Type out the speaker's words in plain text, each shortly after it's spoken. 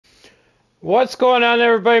What's going on,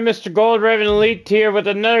 everybody? Mr. Gold Raven Elite here with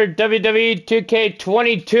another WWE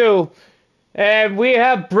 2K22. And we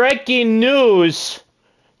have breaking news.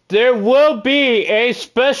 There will be a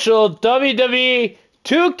special WWE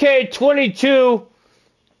 2K22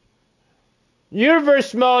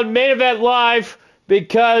 Universe Mode Main Event Live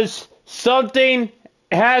because something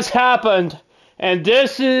has happened. And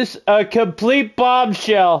this is a complete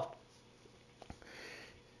bombshell.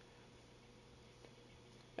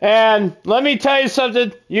 And let me tell you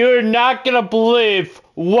something, you're not going to believe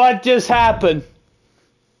what just happened.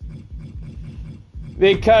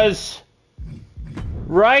 Because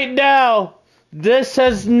right now, this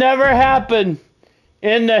has never happened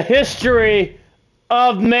in the history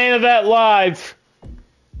of Main Event Live.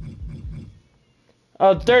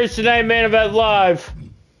 Of Thursday Night Main Event Live.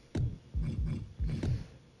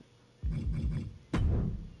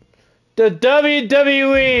 The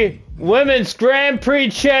WWE Women's Grand Prix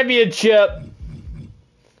Championship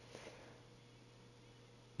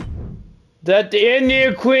that the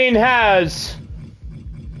Indian Queen has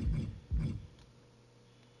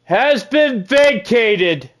been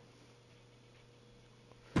vacated.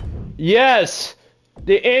 Yes,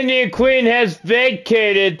 the Indian Queen has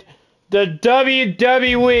vacated the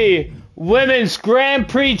WWE Women's Grand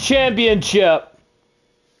Prix Championship.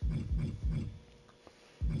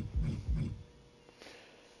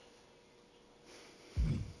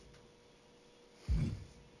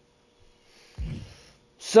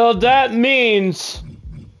 So that means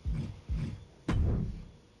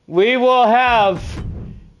we will have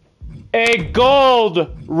a Gold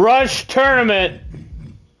Rush tournament.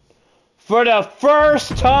 For the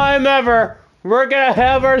first time ever, we're going to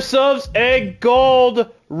have ourselves a Gold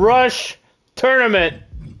Rush tournament.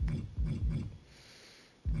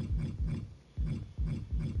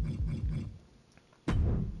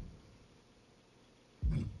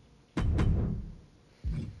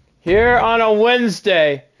 Here on a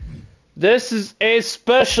Wednesday. This is a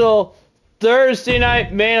special Thursday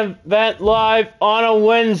Night Main Event Live on a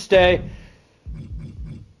Wednesday.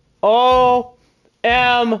 OMG,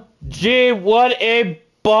 what a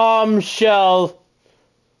bombshell.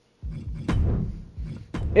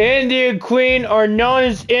 Indian Queen, or known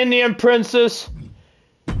as Indian Princess,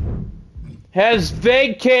 has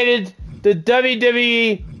vacated the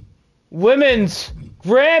WWE Women's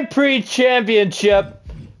Grand Prix Championship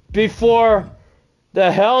before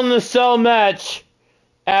the Hell in a Cell match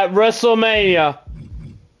at WrestleMania.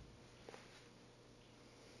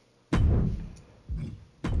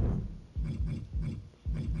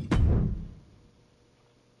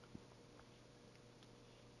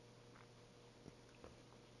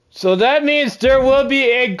 So that means there will be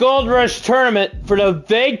a Gold Rush tournament for the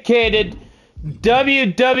vacated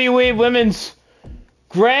WWE Women's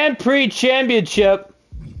Grand Prix Championship.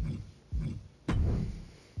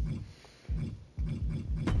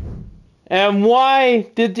 And why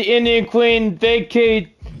did the Indian Queen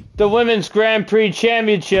vacate the Women's Grand Prix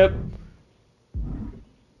Championship?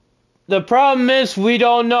 The problem is we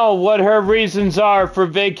don't know what her reasons are for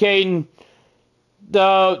vacating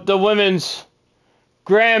the Women's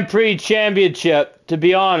Grand Prix Championship, to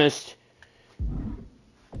be honest.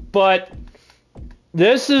 But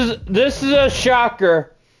this is a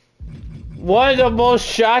shocker. One of the most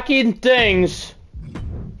shocking things .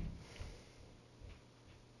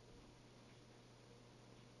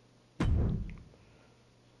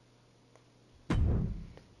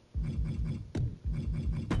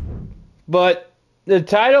 But the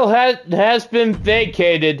title has been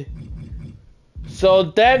vacated. So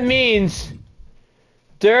that means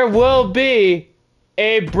there will be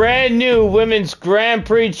a brand new Women's Grand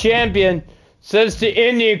Prix champion since the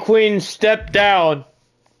Indian Queen stepped down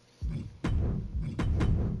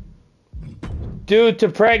due to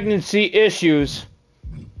pregnancy issues.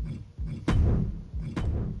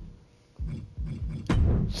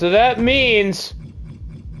 So that means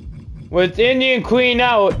with Indian Queen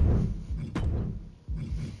out,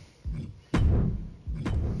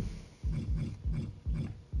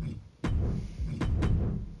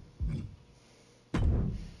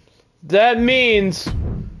 that means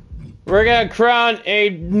we're going to crown a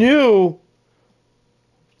new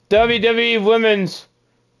WWE Women's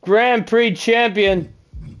Grand Prix champion.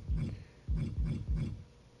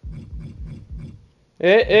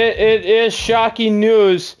 It is shocking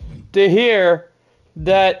news to hear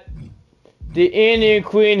that the Indian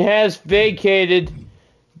Queen has vacated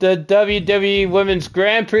the WWE Women's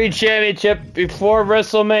Grand Prix Championship before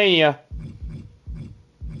WrestleMania.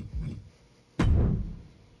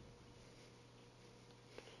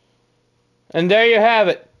 And there you have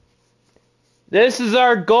it. This is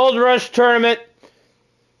our Gold Rush tournament.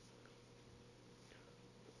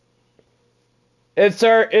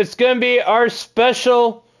 It's gonna be our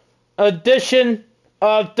special edition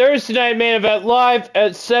of Thursday Night Main Event Live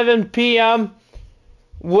at 7 p.m.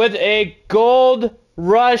 with a Gold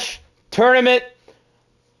Rush tournament.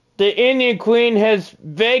 The Indian Queen has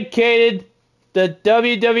vacated the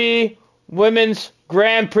WWE Women's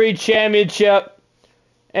Grand Prix Championship.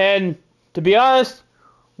 And to be honest,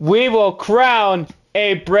 we will crown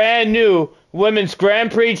a brand new Women's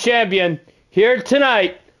Grand Prix champion here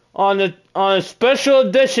tonight on a special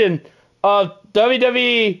edition of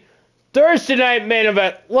WWE Thursday Night Main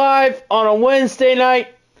Event Live on a Wednesday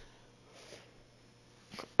night.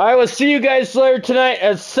 I will see you guys later tonight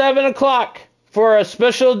at 7 o'clock for a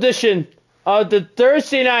special edition of the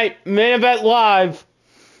Thursday Night Main Event Live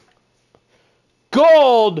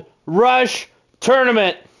Gold Rush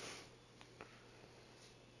Tournament.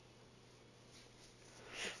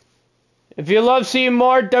 If you love seeing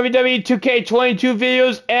more WWE 2K22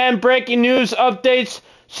 videos and breaking news updates,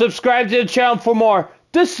 subscribe to the channel for more.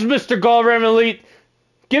 This is Mr. Gold Ram Elite,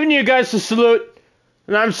 giving you guys a salute,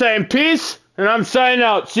 and I'm saying peace, and I'm signing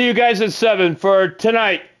out. See you guys at 7 for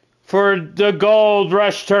tonight for the Gold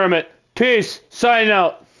Rush Tournament. Peace, signing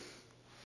out.